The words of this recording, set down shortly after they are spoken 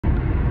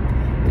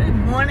Good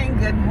morning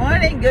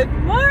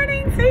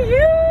to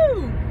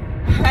you.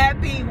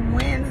 Happy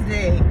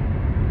Wednesday.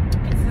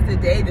 This is the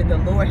day that the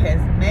Lord has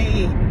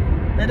made.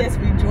 Let us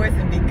rejoice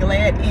and be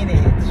glad in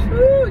it.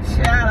 True,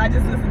 child. I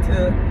just listened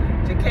to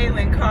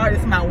Jacqueline Carr.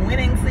 It's my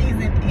winning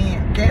season,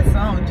 and that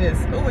song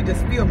just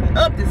filled me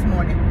up this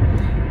morning,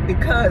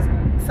 because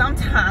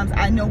sometimes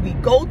I know we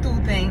go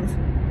through things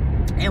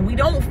and we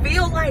don't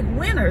feel like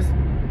winners,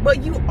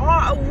 but you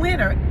are a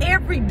winner.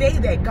 Every day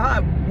that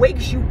God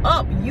wakes you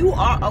up, you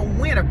are a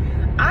winner.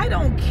 I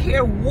don't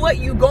care what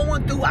you're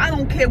going through. I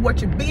don't care what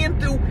you've been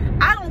through.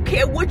 I don't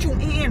care what you're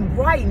in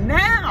right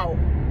now.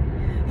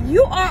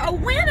 You are a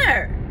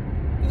winner.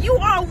 You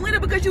are a winner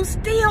because you're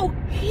still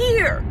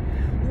here.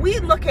 We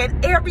look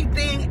at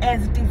everything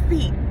as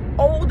defeat.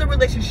 Oh, the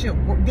relationship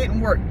didn't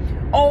work.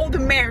 Oh, the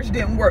marriage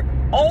didn't work.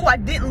 Oh, I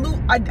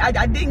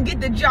didn't get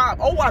the job.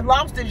 Oh, I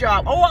lost the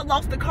job. Oh, I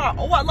lost the car.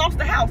 Oh, I lost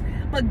the house.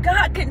 But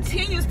God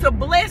continues to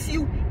bless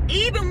you.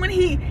 Even when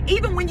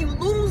you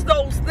lose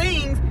those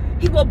things,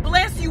 He will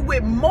bless you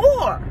with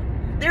more.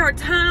 There are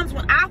times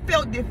when I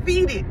felt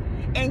defeated,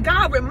 and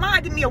God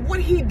reminded me of what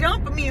He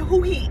done for me and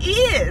who He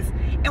is.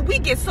 And we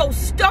get so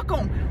stuck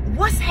on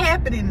what's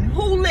happening, and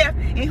who left,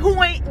 and who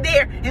ain't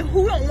there, and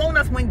who don't want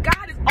us, when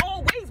God is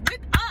always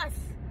with us.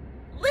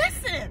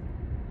 Listen.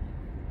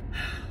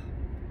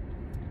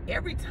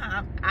 Every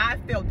time I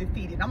felt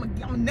defeated, I'm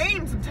gonna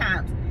name some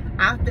times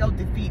I felt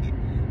defeated.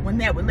 When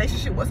that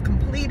relationship was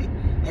completed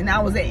and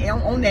I was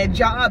on that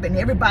job and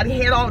everybody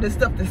had all this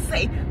stuff to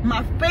say,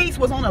 my face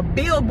was on a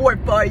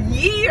billboard for a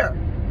year.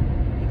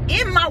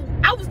 I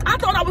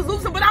thought I was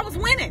losing, but I was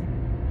winning.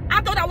 I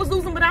thought I was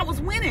losing, but I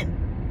was winning.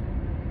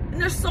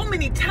 And there's so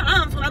many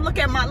times when I look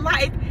at my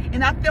life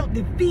and I felt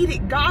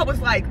defeated, God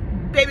was like,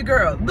 baby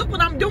girl, look what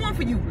I'm doing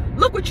for you.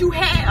 Look what you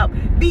have.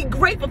 Be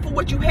grateful for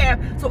what you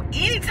have. So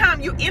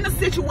anytime you're in a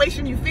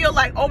situation you feel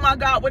like, oh my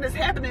God, what is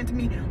happening to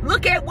me?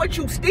 Look at what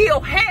you still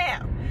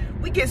have.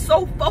 We get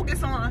so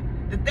focused on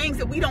the things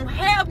that we don't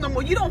have no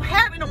more. You don't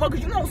have it no more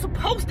because you're not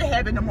supposed to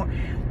have it no more.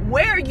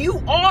 Where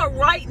you are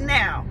right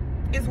now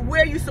is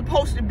where you're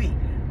supposed to be.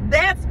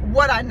 That's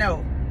what I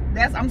know.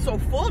 I'm so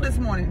full this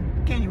morning.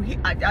 Can you hear?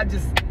 I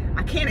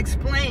can't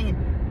explain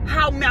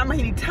how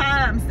many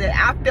times that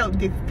I felt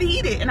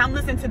defeated, and I'm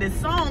listening to this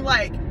song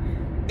like,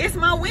 it's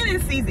my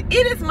winning season.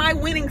 It is my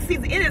winning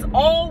season. It has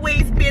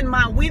always been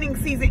my winning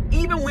season.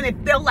 Even when it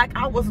felt like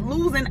I was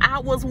losing,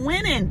 I was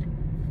winning.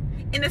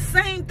 And the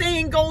same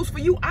thing goes for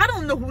you. I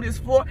don't know who this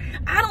is for.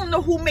 I don't know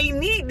who may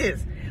need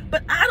this.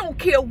 But I don't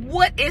care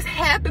what is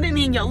happening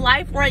in your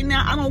life right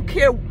now. I don't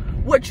care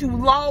what you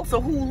lost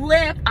or who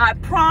left. I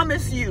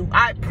promise you,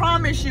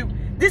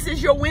 this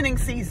is your winning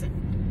season.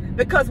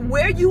 Because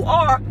where you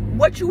are,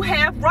 what you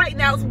have right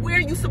now is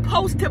where you're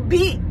supposed to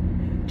be.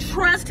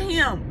 Trust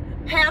Him.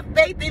 Have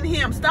faith in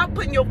Him. Stop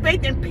putting your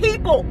faith in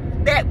people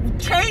that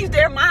change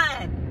their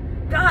mind.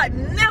 God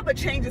never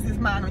changes His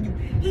mind on you.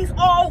 He's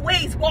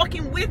always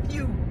walking with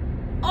you.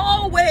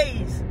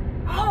 Always.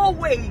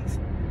 Always.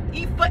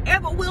 He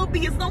forever will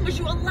be as long as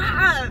you're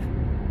alive.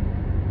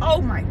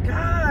 Oh my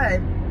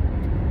God.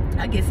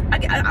 I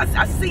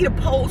see the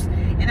posts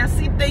and I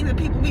see things that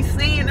people be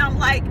saying, and I'm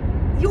like,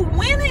 you're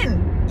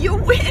winning.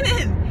 You're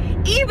winning.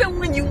 Even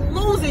when you're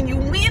losing, you're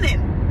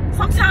winning.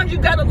 Sometimes you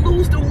got to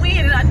lose to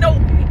win. And I know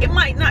it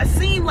might not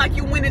seem like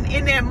you're winning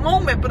in that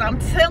moment, but I'm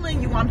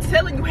telling you,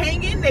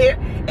 hang in there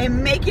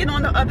and make it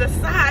on the other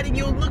side. And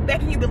you'll look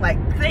back and you'll be like,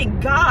 thank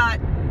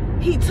God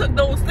He took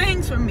those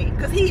things from me.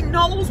 Because He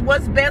knows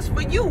what's best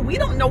for you. We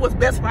don't know what's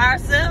best for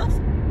ourselves.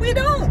 We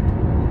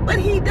don't. But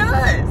He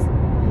does.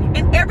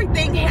 And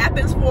everything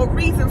happens for a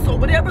reason. So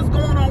whatever's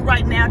going on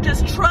right now,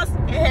 just trust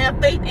and have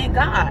faith in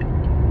God.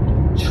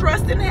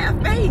 Trust and have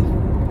faith.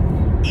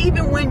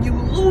 Even when you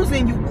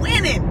losing, you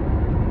winning.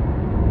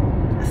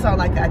 That's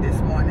all I got this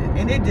morning.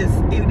 And it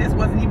just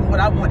wasn't even what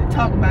I wanted to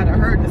talk about. I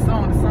heard the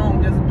song. The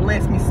song just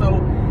blessed me. So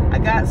I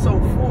got so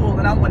full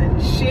that I wanted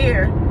to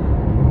share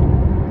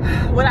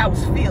what I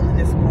was feeling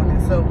this morning.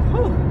 So,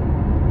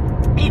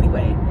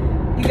 anyway,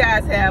 you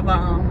guys have,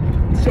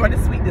 short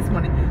and sweet this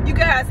morning. You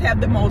guys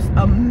have the most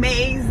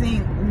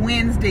amazing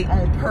Wednesday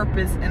on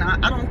purpose. And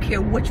I don't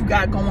care what you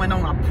got going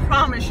on. I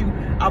promise you,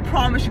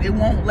 it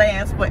won't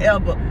last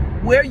forever.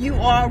 Where you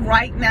are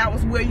right now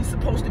is where you're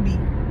supposed to be.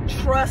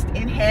 Trust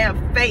and have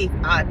faith.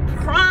 I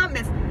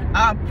promise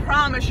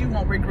you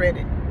won't regret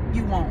it.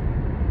 You won't.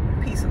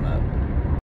 Peace and love.